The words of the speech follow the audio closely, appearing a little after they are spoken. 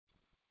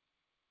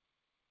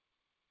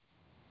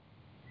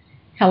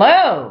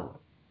Hello,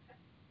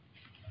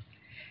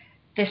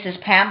 this is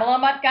Pamela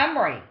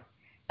Montgomery,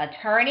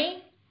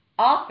 attorney,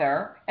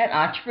 author, and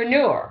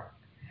entrepreneur.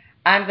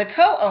 I'm the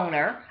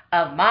co-owner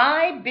of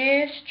My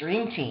Biz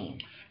Dream Team.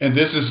 And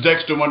this is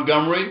Dexter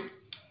Montgomery,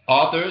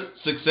 author,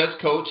 success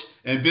coach,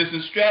 and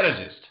business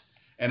strategist.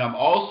 And I'm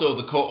also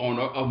the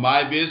co-owner of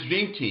My Biz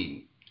Dream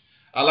Team.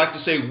 I'd like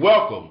to say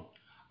welcome.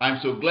 I'm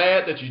so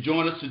glad that you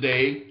joined us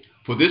today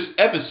for this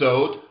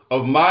episode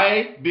of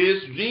My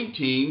Biz Dream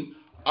Team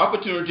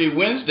Opportunity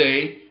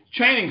Wednesday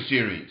training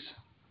series.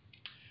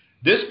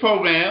 This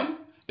program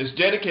is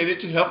dedicated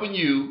to helping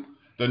you,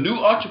 the new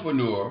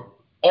entrepreneur,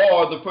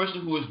 or the person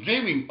who is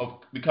dreaming of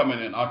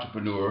becoming an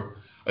entrepreneur,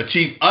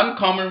 achieve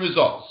uncommon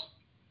results.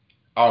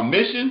 Our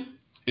mission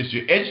is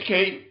to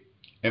educate,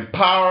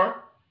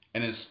 empower,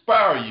 and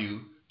inspire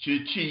you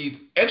to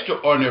achieve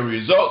extraordinary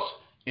results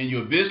in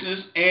your business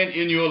and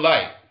in your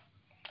life.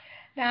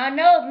 Now, I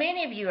know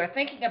many of you are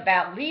thinking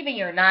about leaving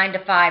your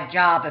 9-to-5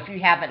 job if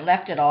you haven't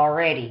left it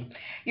already.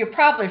 You're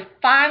probably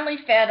finally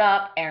fed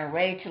up and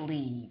ready to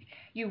leave.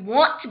 You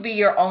want to be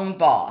your own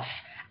boss.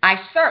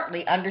 I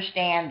certainly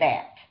understand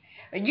that.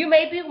 You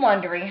may be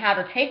wondering how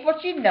to take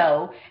what you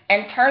know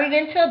and turn it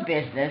into a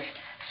business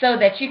so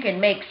that you can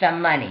make some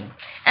money.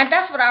 And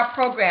that's what our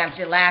programs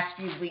the last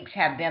few weeks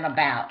have been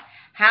about,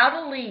 how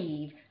to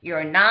leave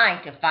your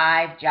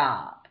 9-to-5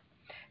 job.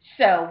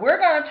 So we're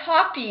going to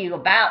talk to you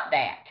about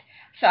that.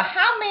 So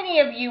how many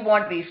of you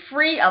want to be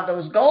free of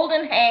those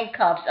golden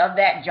handcuffs of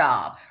that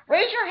job?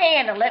 Raise your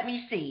hand and let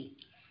me see.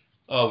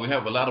 Oh, we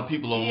have a lot of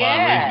people online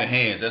raising their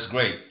hands. That's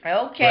great.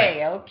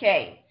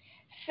 Okay.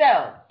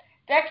 So,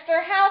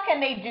 Dexter, how can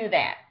they do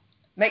that?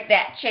 Make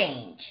that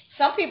change?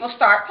 Some people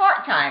start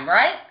part-time,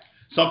 right?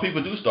 Some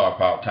people do start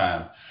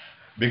part-time.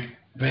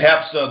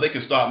 Perhaps they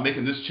can start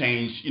making this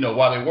change,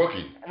 while they're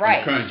working in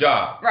their current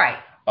job. Right.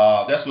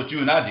 That's what you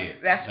and I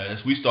did.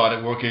 As we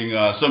started working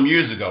some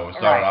years ago and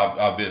started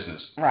our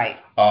business. Right.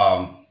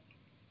 And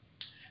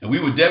we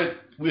were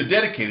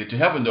dedicated to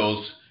helping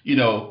those,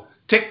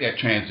 take that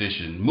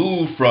transition,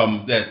 move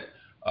from that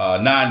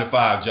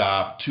 9-to-5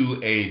 job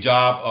to a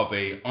job of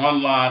a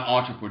online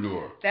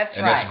entrepreneur. That's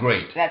That's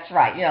great. That's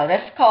right.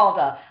 That's called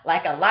a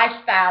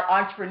lifestyle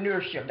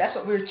entrepreneurship. That's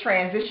what we're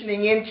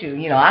transitioning into.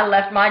 I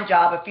left my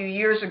job a few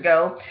years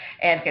ago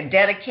and can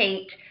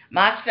dedicate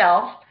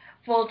myself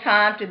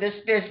full-time to this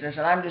business,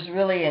 and I'm just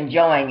really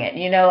enjoying it.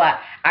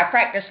 I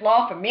practiced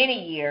law for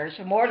many years,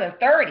 for more than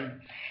 30,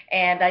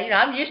 and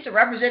I'm used to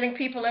representing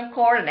people in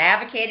court and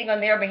advocating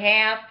on their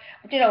behalf.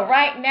 But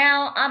right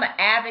now I'm an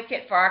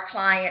advocate for our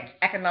clients'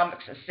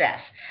 economic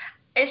success.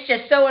 It's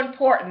just so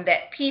important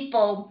that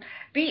people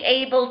be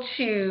able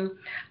to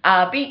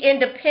be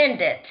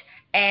independent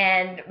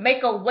and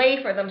make a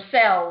way for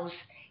themselves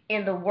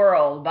in the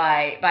world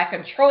by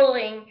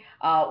controlling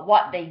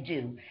what they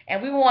do.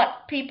 And we want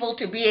people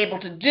to be able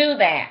to do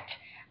that,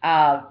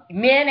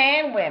 men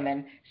and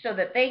women, so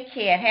that they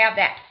can have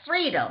that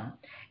freedom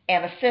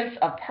and a sense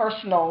of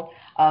personal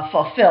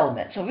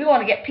fulfillment. So we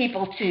want to get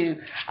people to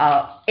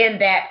in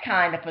that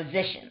kind of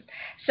position.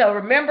 So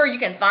remember, you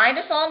can find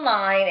us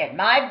online at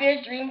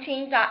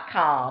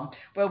mybizdreamteam.com,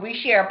 where we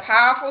share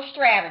powerful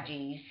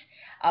strategies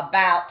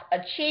about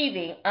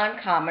achieving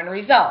uncommon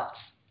results.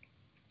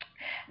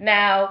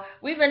 Now,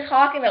 we've been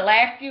talking the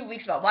last few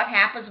weeks about what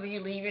happens when you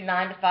leave your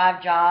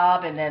 9-to-5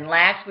 job, and then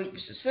last week we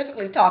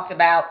specifically talked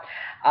about,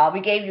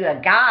 we gave you a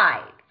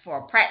guide for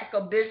a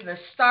practical business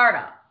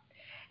startup,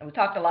 and we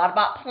talked a lot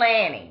about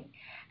planning,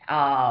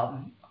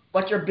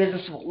 what your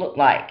business will look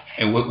like.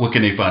 And what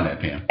can they find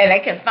that, Pam? And they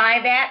can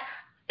find that,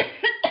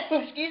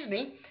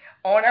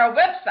 on our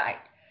website.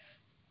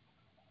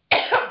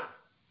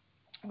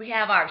 We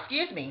have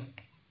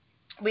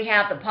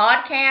the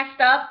podcast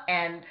up,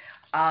 and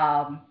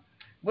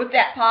with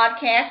that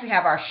podcast, we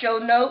have our show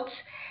notes,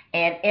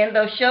 and in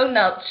those show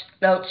notes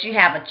you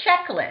have a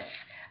checklist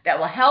that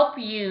will help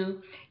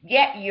you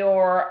get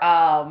your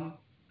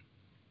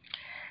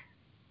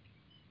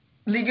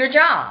leave your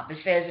job.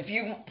 It says if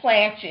you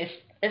plan to,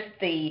 it's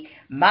the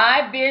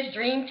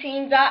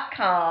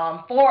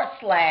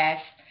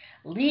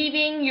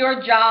mybizdreamteam.com/leaving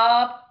your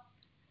job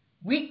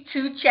week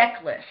 2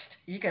 checklist.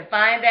 You can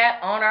find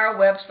that on our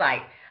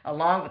website,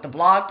 along with the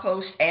blog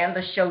post and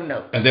the show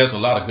notes. And there's a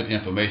lot of good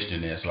information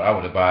in there, so I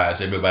would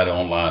advise everybody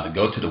online to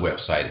go to the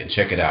website and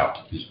check it out,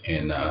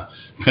 and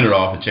print it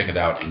off and check it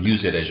out and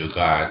use it as your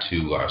guide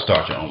to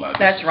start your online business.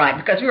 That's right,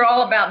 because we're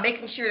all about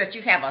making sure that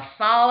you have a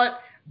solid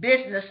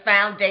business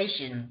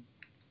foundation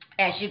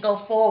as you go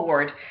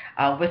forward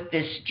with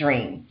this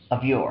dream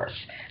of yours.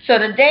 So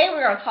today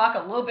we're going to talk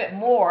a little bit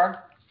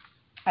more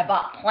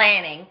about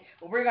planning.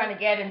 We're going to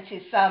get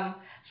into some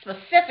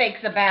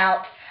specifics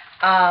about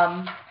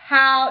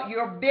how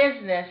your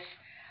business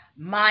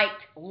might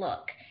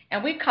look.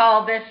 And we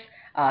call this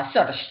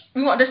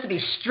we want this to be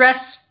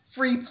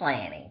stress-free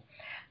planning.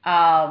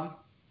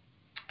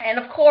 And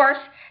of course,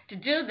 to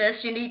do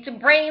this, you need to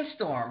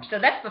brainstorm. So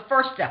that's the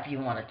first step you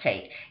want to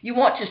take. You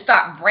want to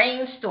start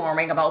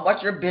brainstorming about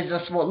what your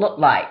business will look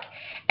like.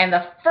 And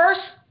then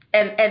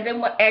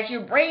as you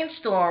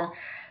brainstorm,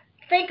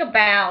 think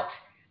about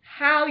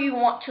how you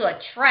want to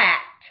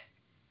attract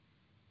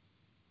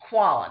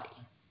quality.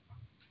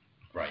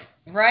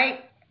 Right?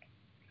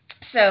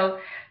 So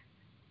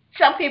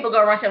some people go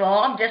around and say, well,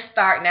 I'm just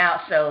starting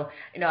out, so,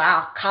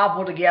 I'll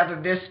cobble together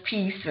this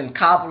piece and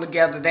cobble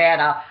together that.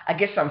 I'll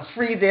get some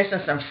free this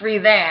and some free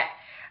that.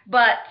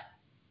 But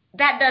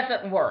that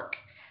doesn't work,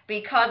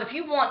 because if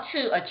you want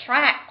to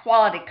attract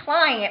quality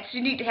clients,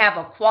 you need to have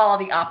a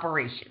quality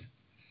operation.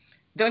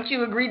 Don't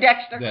you agree,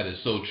 Dexter? That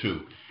is so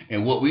true.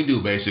 And what we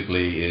do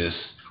basically is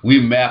we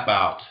map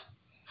out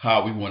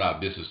how we want our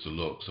business to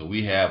look. So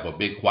we have a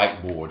big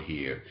whiteboard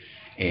here,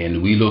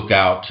 and we look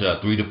out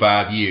 3 to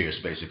 5 years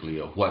basically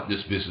of what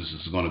this business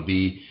is going to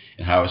be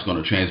and how it's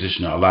going to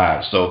transition our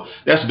lives. So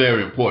that's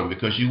very important,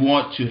 because you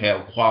want to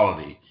have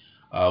quality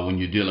when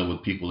you're dealing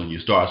with people and you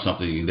start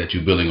something that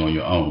you're building on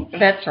your own.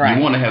 That's right.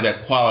 You want to have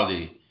that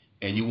quality,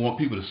 and you want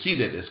people to see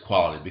that it's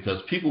quality,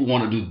 because people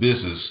want to do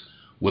business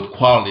with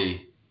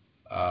quality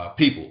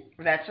people.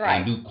 That's right.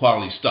 And do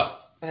quality stuff.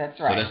 That's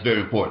right. So that's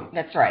very important.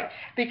 That's right.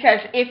 Because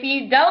if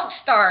you don't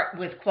start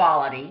with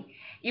quality,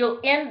 you'll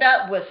end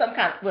up with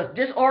with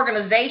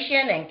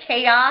disorganization and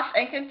chaos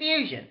and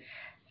confusion.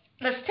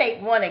 Let's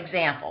take one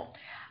example.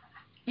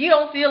 You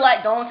don't feel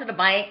like going to the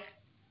bank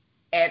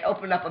and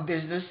open up a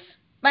business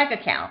bank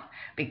account,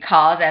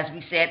 because, as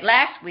we said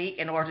last week,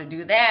 in order to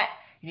do that,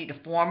 you need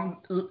to form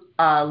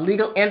a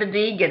legal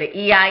entity, get an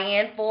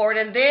EIN for it,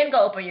 and then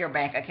go open your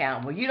bank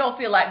account. Well, you don't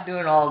feel like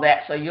doing all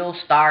that, so you'll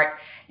start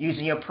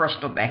using your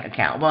personal bank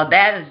account. Well,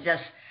 that is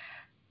just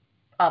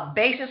a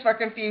basis for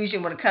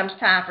confusion when it comes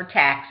time for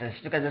taxes,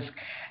 because it's,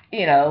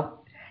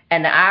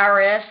 and the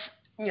IRS,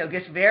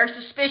 gets very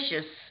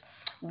suspicious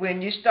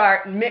when you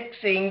start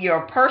mixing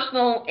your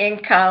personal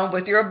income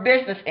with your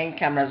business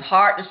income. It's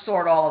hard to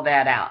sort all of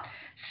that out.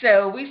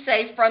 So we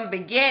say from the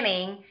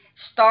beginning,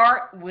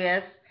 start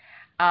with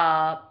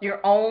your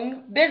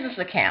own business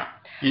account.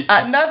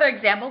 Another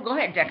example, go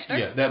ahead, Dexter.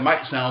 Yeah, that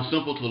might sound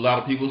simple to a lot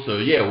of people. So,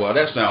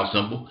 that sounds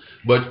simple.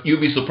 But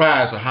you'd be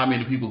surprised at how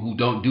many people who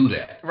don't do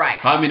that. Right.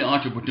 How many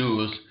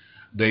entrepreneurs,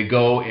 they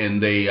go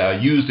and they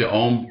use their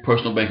own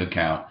personal bank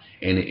account,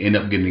 and they end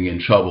up getting in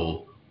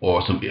trouble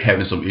or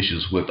having some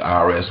issues with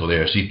IRS or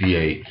their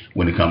CPA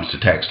when it comes to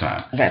tax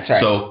time. That's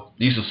right. So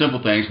these are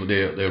simple things, but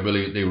they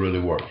really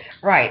work.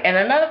 Right. And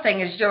another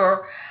thing is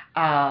your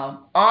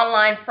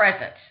online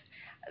presence,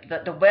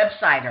 the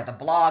website or the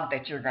blog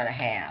that you're going to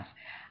have.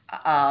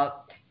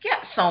 Get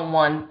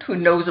someone who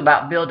knows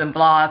about building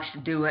blogs to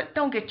do it.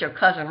 Don't get your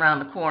cousin around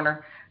the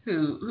corner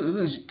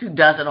who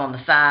does it on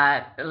the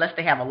side, unless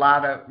they have a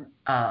lot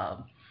of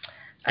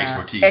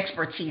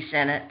expertise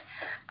in it.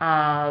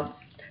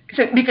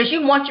 Because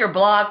you want your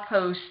blog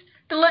posts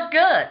to look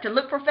good, to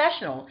look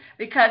professional,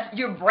 because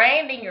you're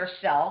branding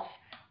yourself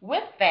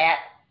with that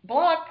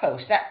blog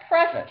post, that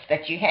presence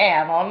that you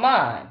have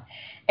online.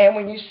 And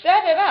when you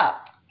set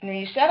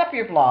up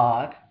your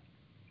blog,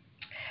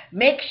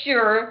 make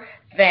sure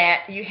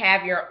that you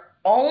have your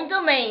own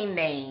domain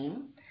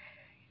name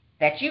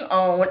that you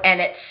own,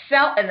 and it's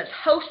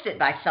hosted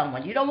by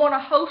someone. You don't want to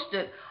host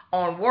it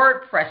on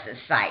WordPress's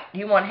site.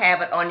 You want to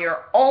have it on your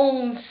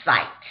own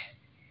site.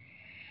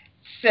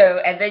 So,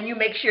 and then you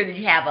make sure that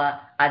you have a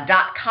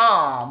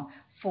 .com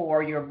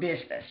for your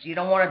business. You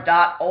don't want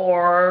a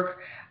 .org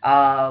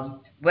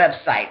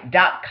website.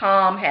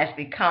 .com has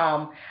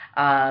become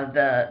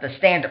the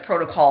standard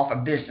protocol for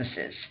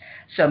businesses.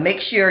 So make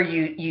sure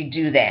you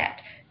do that.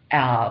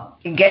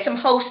 And get some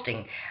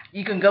hosting.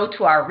 You can go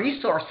to our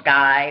resource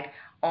guide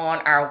on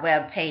our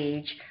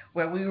webpage,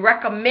 where we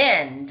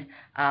recommend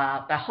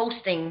the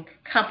hosting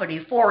company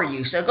for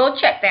you. So go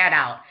check that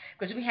out,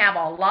 because we have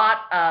a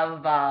lot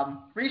of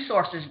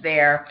resources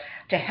there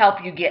to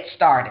help you get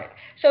started.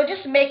 So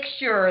just make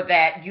sure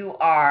that you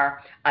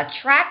are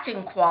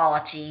attracting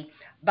quality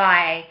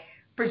by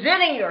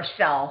presenting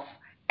yourself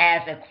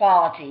as a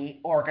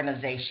quality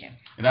organization.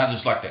 And I'd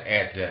just like to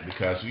add to that,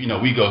 because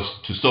we go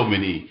to so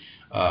many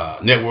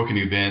networking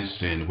events,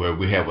 and where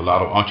we have a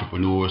lot of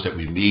entrepreneurs that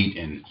we meet,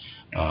 and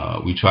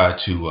we try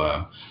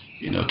to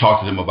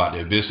talk to them about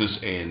their business.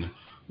 And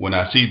when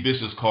I see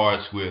business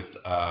cards with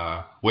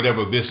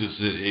whatever business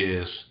it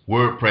is,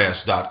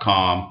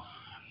 WordPress.com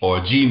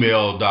or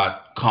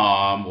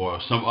Gmail.com or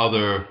some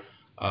other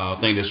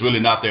thing that's really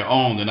not their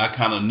own, then I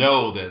kind of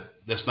know that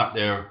that's not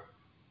their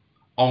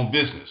own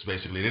business.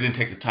 Basically, they didn't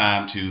take the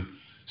time to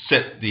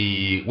set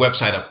the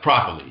website up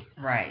properly.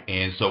 Right.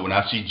 And so when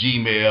I see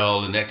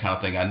Gmail and that kind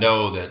of thing, I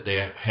know that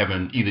they're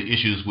having either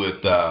issues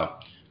with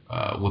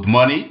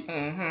money,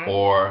 mm-hmm.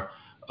 or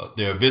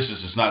their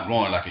business is not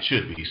growing like it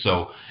should be.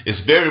 So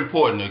it's very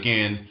important,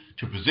 again,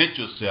 to present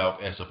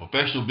yourself as a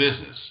professional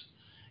business.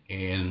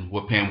 And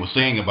what Pam was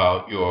saying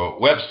about your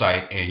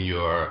website and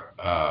your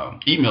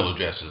email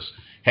addresses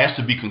has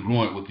to be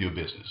congruent with your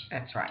business.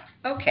 That's right.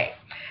 Okay.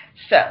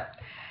 So,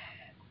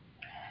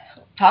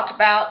 talked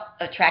about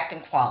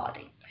attracting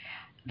quality.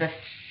 The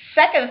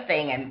second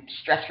thing in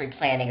stress-free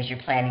planning, as you're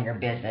planning your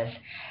business,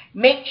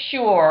 make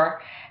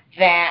sure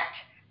that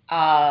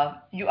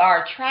you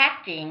are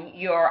attracting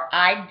your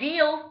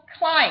ideal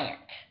client.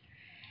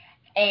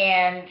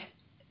 And,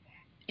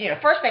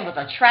 first thing was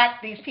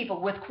attract these people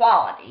with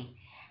quality,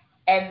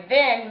 and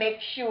then make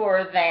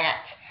sure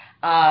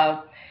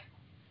that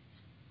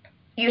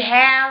you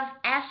have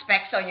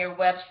aspects on your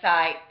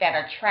website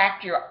that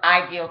attract your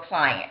ideal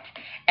client.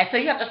 And so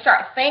you have to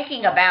start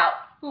thinking about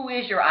who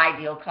is your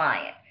ideal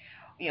client.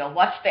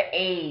 What's the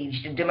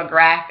age, the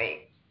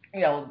demographic,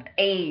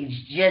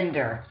 age,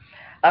 gender,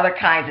 other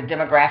kinds of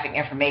demographic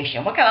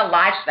information. What kind of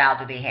lifestyle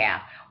do they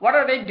have? What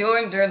are they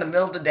doing during the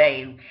middle of the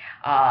day?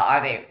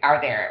 Are they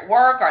at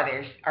work?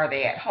 Are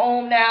they at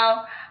home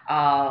now?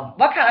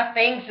 What kind of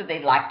things do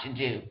they like to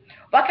do?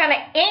 What kind of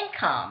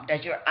income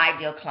does your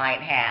ideal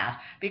client have?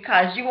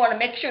 Because you want to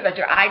make sure that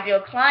your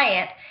ideal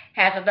client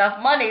has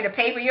enough money to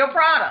pay for your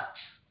products,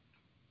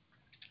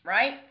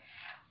 right?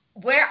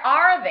 Where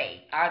are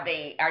they?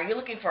 Are you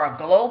looking for a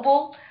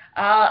global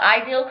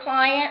ideal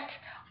client,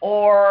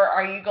 or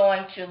are you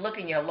going to look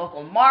in your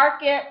local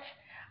market,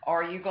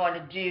 or are you going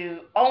to do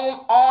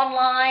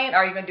online, or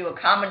are you going to do a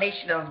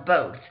combination of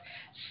both?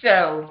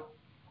 So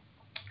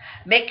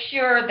make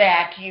sure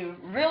that you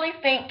really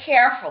think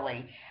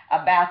carefully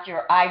about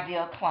your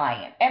ideal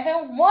client. And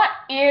then what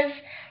is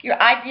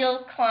your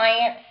ideal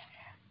client's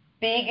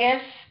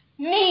biggest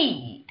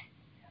need?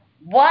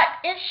 What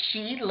is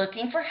she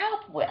looking for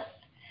help with?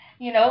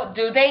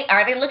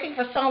 Are they looking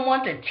for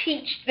someone to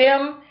teach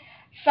them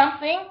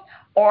something,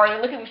 or are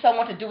they looking for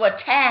someone to do a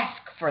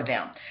task for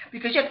them?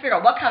 Because you have to figure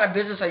out what kind of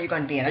business are you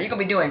going to be in. Are you going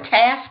to be doing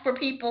tasks for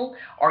people,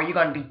 or are you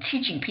going to be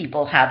teaching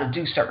people how to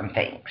do certain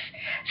things?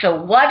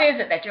 So what is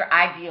it that your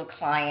ideal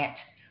client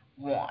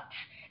wants?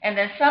 And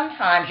then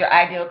sometimes your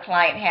ideal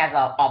client has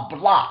a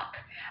block.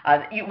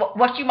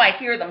 What you might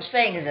hear them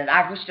saying is that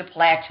I've reached a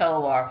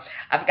plateau, or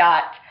I've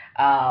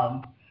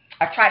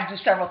tried to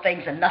do several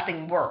things and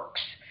nothing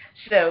works.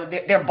 So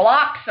they're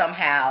blocked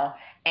somehow,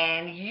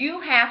 and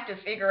you have to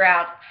figure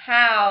out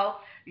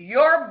how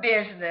your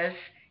business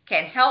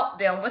can help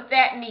them with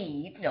that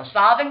need,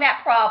 solving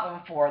that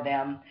problem for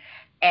them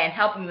and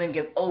helping them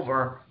get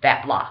over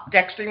that block.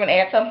 Dexter, you want to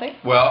add something?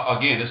 Well,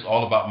 again, it's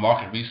all about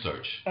market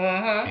research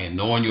and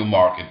knowing your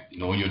market,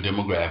 knowing your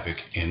demographic,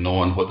 and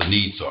knowing what the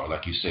needs are.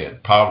 Like you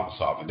said, problem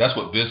solving. That's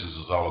what business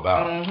is all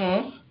about.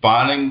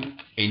 Finding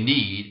a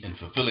need and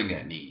fulfilling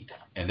that need.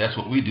 And that's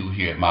what we do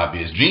here at My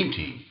Biz Dream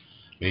Team.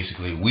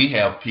 Basically, we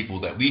have people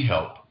that we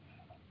help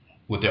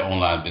with their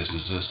online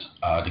businesses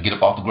to get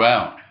up off the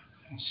ground.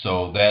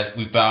 So that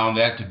we found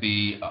that to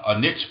be a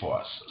niche for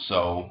us.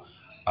 So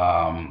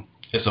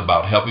it's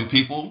about helping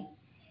people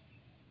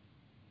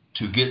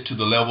to get to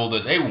the level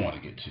that they want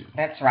to get to.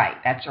 That's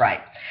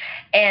right.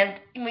 And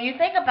when you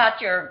think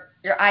about your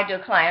ideal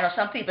client, or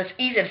some people, it's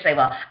easy to say,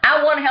 well,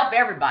 I want to help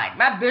everybody.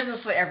 My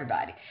business for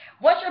everybody.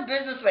 What's your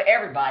business for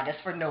everybody?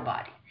 That's for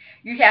nobody.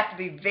 You have to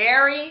be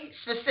very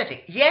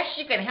specific. Yes,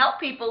 you can help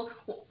people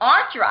who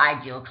aren't your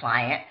ideal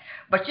client,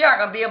 but you aren't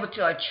going to be able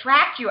to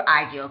attract your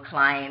ideal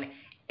client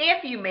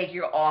if you make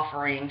your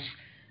offerings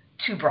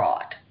too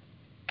broad.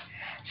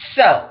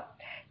 So,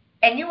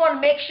 and you want to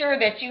make sure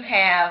that you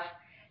have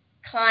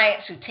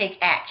clients who take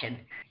action.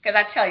 Because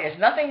I tell you, there's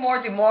nothing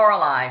more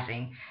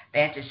demoralizing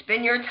than to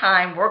spend your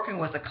time working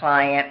with a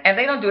client and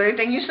they don't do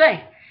anything you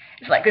say.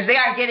 It's like, because they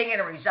aren't getting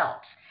any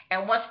results.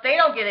 And once they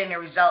don't get any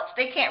results,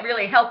 they can't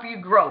really help you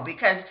grow.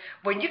 Because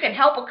when you can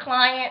help a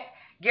client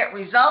get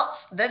results,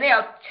 then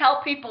they'll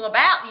tell people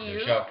about you.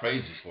 They'll shout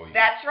praises for you.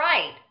 That's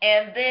right.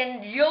 And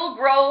then you'll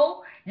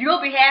grow,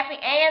 you'll be happy,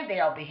 and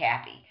they'll be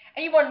happy.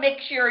 And you want to make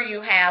sure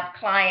you have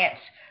clients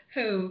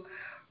who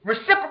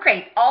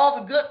reciprocate all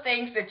the good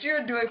things that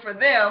you're doing for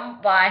them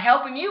by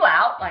helping you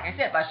out, like I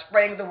said, by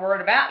spreading the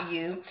word about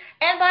you,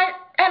 and by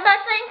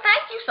saying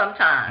thank you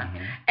sometimes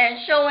and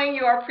showing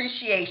your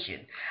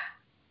appreciation.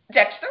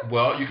 Dexter?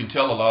 Well, you can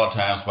tell a lot of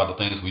times by the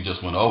things we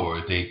just went over.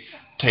 If they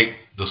take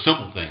the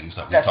simple things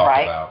that we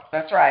talked about.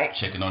 That's right.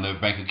 Checking on their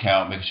bank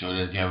account, making sure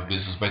that you have a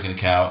business banking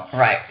account.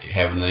 Right.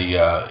 Having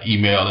the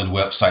email and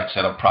website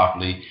set up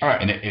properly.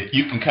 Right. And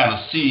you can kind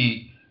of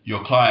see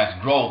your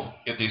clients' growth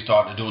if they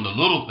start doing the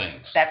little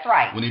things. That's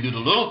right. When they do the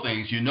little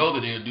things, you know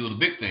that they'll do the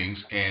big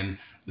things, and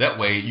that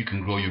way you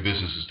can grow your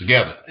businesses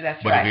together.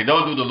 That's but right. if they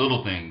don't do the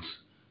little things,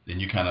 then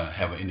you kind of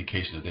have an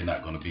indication that they're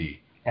not going to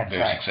be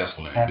very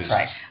successful in business.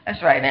 Right.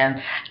 That's right.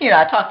 And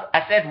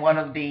I said one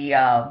of the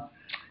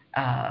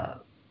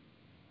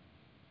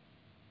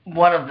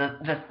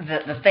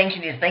things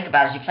you need to think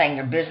about as you're planning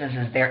your business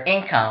is their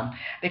income,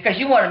 because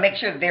you want to make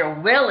sure that they're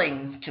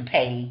willing to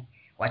pay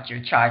what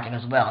you're charging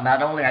as well.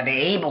 Not only are they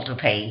able to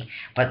pay,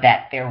 but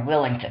that they're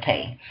willing to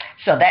pay.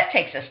 So that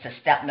takes us to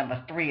step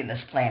number 3 in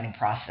this planning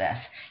process.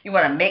 You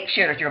want to make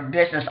sure that your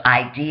business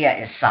idea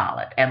is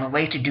solid. And the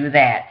way to do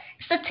that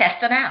is to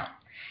test it out.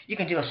 You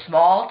can do a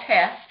small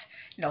test,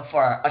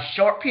 for a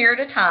short period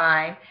of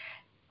time,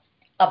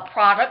 a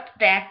product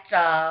that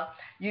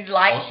you'd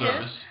like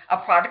a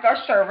product or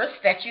service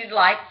that you'd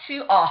like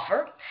to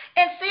offer,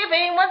 and see if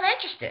anyone's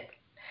interested.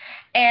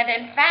 And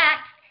in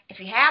fact, if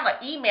you have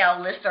an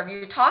email list or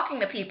you're talking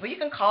to people, you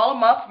can call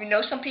them up. You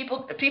know, some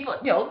people,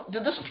 do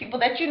this with people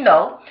that you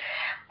know,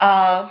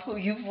 who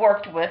you've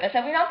worked with, and say,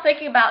 I'm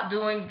thinking about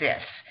doing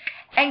this.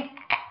 And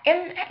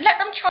let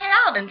them try it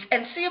out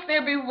and see if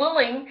they'll be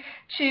willing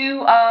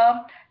to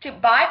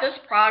buy this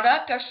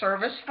product or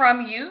service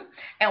from you,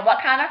 and what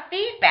kind of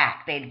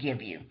feedback they'd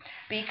give you.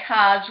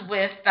 Because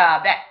with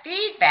that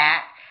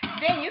feedback,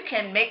 then you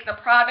can make the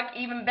product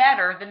even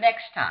better the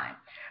next time.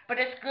 But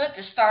it's good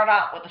to start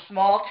out with a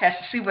small test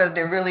to see whether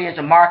there really is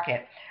a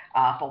market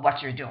for what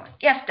you're doing.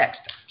 Yes,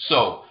 Dexter.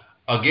 So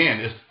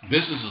again,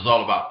 business is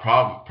all about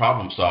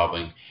problem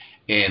solving,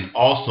 and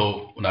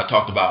also when I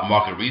talked about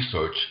market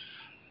research,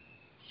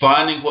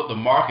 finding what the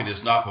market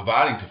is not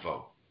providing to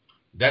folks.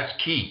 That's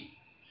key,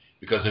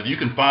 because if you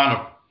can find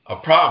a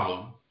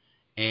problem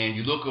and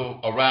you look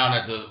around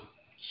at the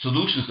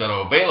solutions that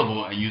are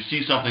available and you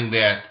see something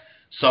that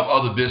some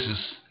other business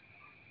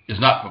is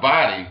not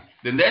providing,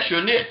 then that's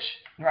your niche.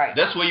 Right.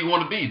 That's where you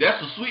want to be.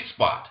 That's the sweet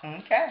spot.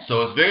 Okay.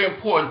 So it's very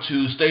important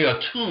to stay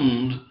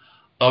attuned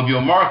of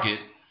your market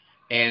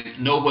and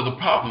know where the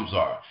problems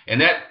are.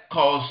 And that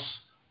calls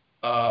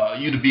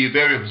you to be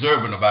very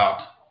observant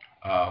about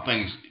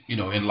things,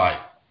 in life.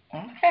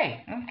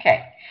 Okay.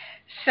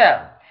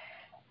 So,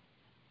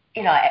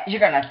 you're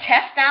going to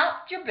test out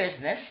your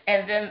business,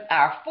 and then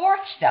our fourth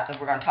step that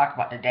we're going to talk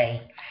about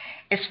today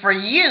is for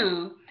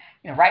you,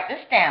 write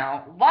this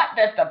down. What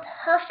does the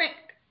perfect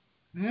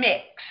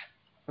mix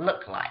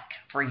look like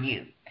for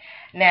you?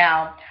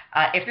 Now,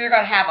 if you're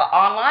going to have an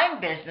online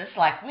business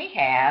like we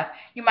have,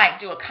 you might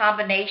do a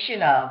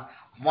combination of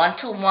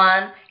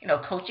one-to-one,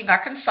 coaching or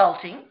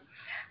consulting,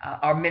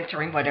 or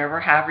mentoring,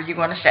 however you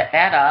want to set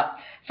that up,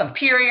 some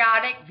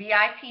periodic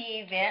VIP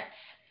events,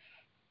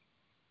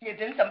 and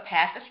then some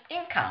passive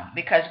income,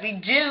 because we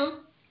do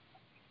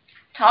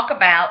talk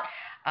about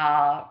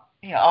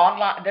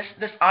online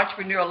this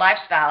entrepreneurial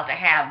lifestyle to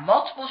have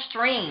multiple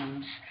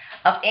streams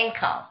of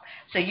income.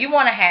 So you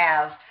want to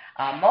have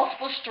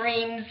multiple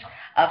streams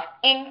of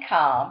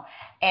income,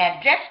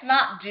 and just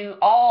not do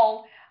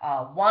all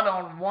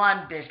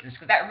one-on-one business,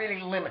 because that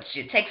really limits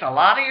you. It takes a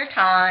lot of your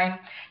time,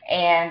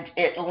 and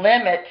it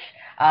limits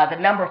the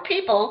number of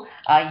people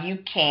you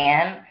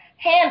can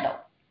handle.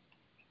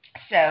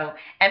 So,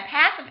 and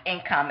passive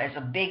income is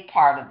a big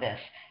part of this.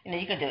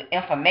 You can do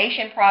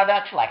information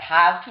products like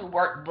how-to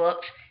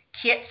workbooks,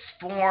 kits,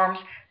 forms,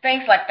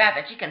 things like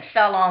that you can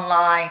sell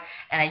online,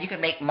 and you can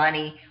make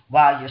money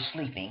while you're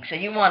sleeping. So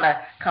you want to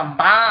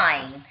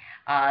combine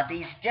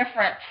these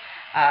different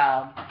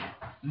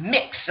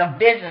mix of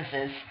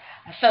businesses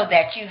so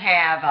that you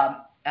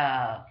have,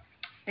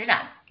 they're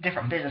not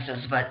different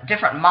businesses, but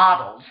different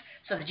models,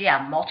 so that you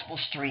have multiple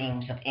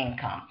streams of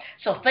income.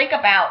 So think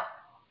about,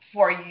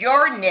 for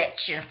your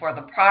niche and for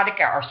the product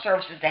or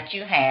services that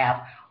you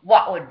have,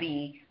 what would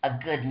be a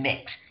good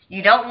mix.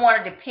 You don't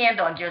want to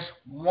depend on just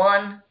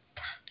one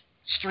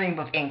stream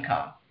of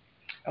income,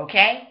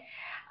 okay?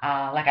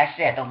 Like I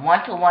said, the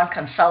one-to-one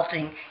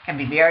consulting can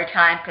be very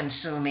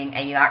time-consuming,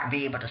 and you're not going to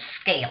be able to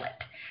scale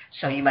it.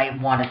 So you might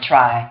want to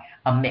try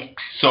a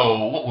mix.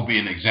 So what would be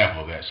an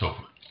example of that, so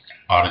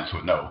audience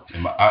would know?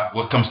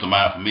 What comes to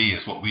mind for me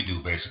is what we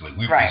do basically.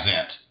 We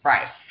present.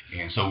 Right.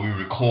 And so we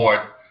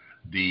record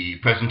the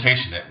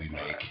presentation that we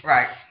make.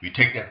 Right. We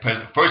take that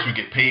first we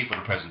get paid for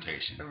the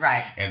presentation.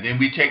 Right. And then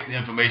we take the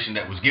information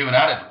that was given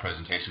out at the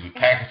presentation, we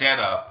package that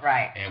up.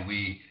 Right. And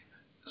we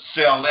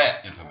sell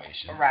that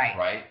information.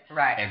 Right.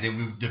 Right. And then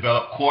we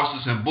develop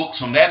courses and books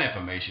from that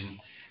information,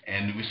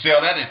 and we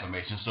sell that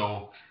information.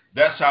 So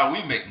that's how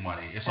we make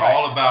money. It's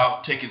all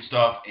about taking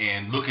stuff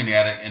and looking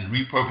at it and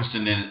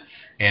repurposing it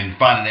and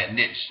finding that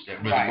niche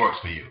that really works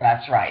for you.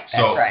 That's right.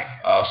 So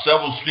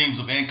several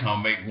streams of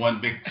income make one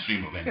big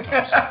stream of income.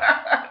 So.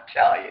 I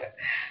tell you.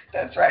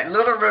 That's right.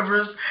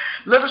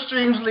 Little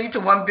streams lead to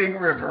one big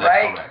river,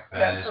 right?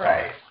 That's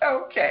correct. That's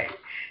right. Okay.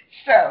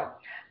 So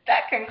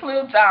that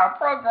concludes our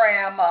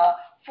program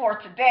for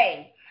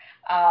today.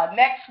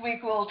 Next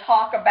week we'll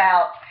talk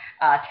about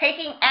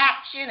taking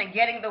action and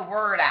getting the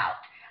word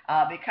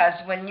out. Because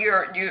when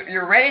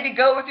you're ready to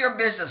go with your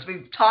business,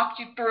 we've talked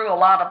you through a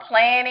lot of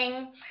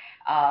planning.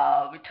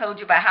 We told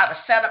you about how to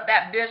set up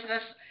that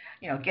business,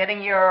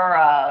 getting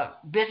your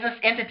business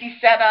entity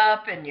set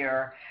up, and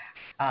your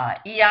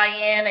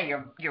EIN, and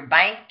your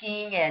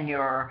banking, and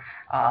your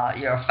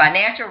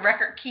financial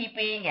record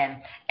keeping, and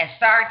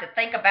starting to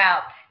think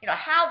about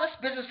how this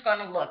business is going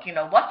to look.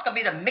 What's going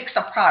to be the mix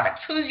of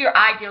products? Who's your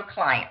ideal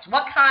clients?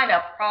 What kind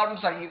of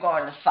problems are you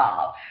going to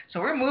solve?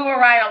 So we're moving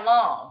right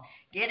along,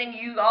 getting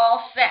you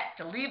all set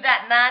to leave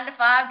that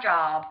 9-to-5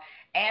 job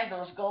and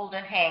those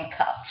golden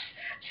handcuffs.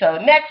 So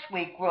next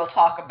week we'll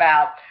talk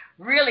about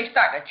really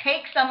starting to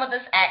take some of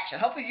this action.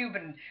 Hopefully you've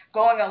been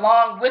going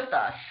along with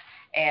us,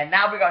 and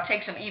now we're going to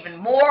take some even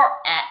more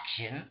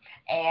action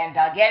and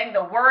getting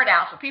the word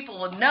out so people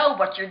will know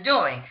what you're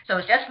doing. So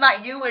it's just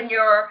not you in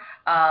your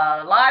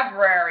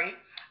library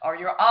or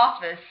your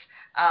office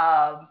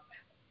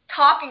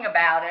talking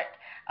about it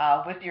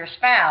with your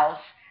spouse,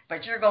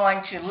 but you're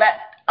going to let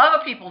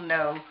other people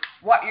know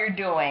what you're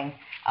doing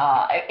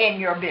in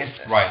your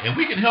business. Right, and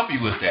we can help you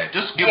with that.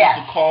 Just give us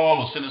a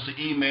call or send us an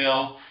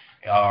email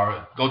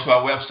or go to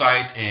our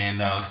website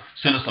and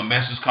send us a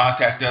message,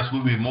 contact us.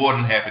 We'll be more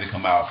than happy to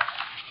come out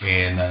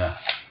and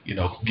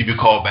give you a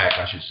call back,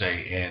 I should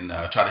say, and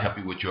try to help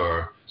you with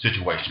your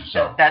situation.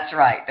 So that's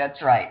right.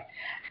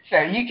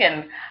 So you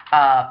can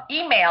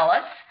email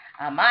us.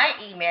 My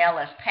email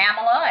is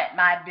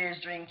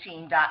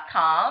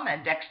Pamela@mybizdreamteam.com.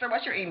 And Dexter,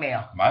 what's your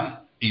email? My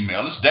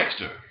email is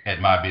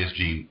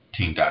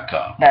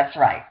Dexter@mybizdreamteam.com. That's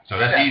right. So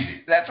that's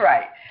easy. That's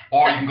right.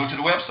 Or you can go to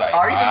the website,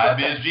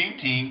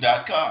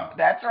 mybizdreamteam.com.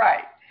 That's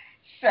right.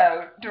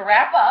 So to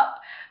wrap up,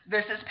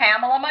 this is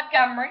Pamela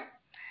Montgomery.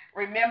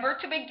 Remember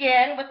to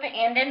begin with the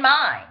end in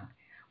mind.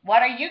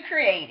 What are you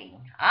creating?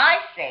 I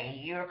say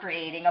you're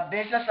creating a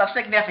business of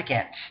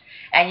significance,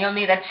 and you'll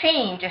need a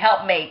team to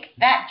help make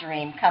that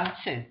dream come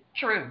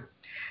true.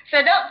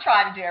 So don't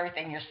try to do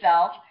everything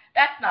yourself.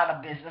 That's not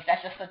a business,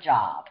 that's just a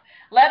job.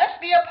 Let us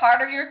be a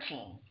part of your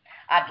team.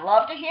 I'd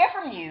love to hear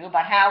from you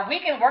about how we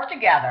can work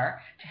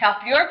together to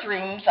help your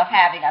dreams of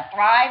having a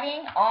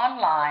thriving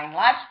online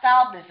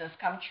lifestyle business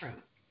come true.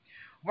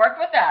 Work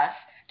with us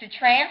to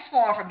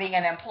transform from being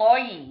an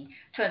employee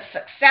to a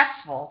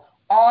successful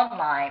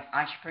online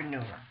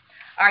entrepreneur.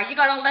 Are you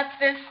going to let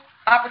this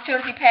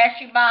opportunity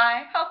pass you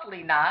by?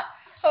 Hopefully not.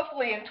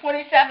 Hopefully in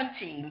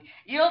 2017,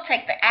 you'll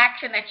take the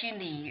action that you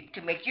need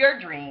to make your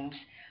dreams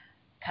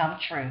come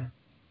true.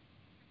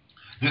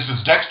 This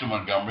is Dexter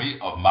Montgomery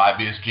of My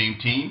Biz Dream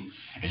Team,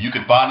 and you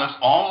can find us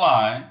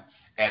online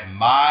at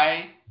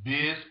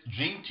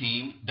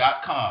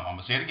mybizdreamteam.com. I'm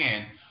going to say it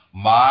again,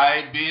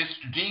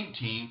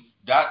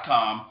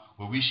 mybizdreamteam.com,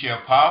 where we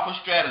share powerful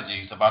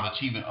strategies about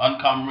achieving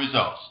uncommon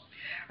results.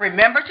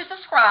 Remember to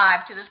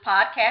subscribe to this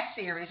podcast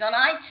series on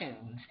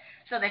iTunes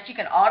so that you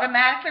can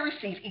automatically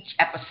receive each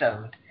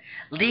episode.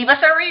 Leave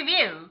us a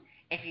review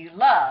if you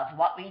love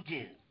what we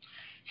do.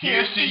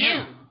 Here's to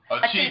you,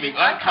 achieving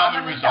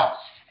uncommon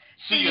results.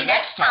 See you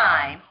next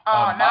time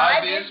on My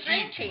Biz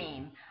Dream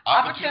Team,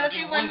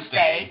 Opportunity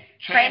Wednesday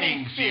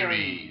Training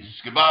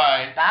Series.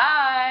 Goodbye.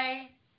 Bye.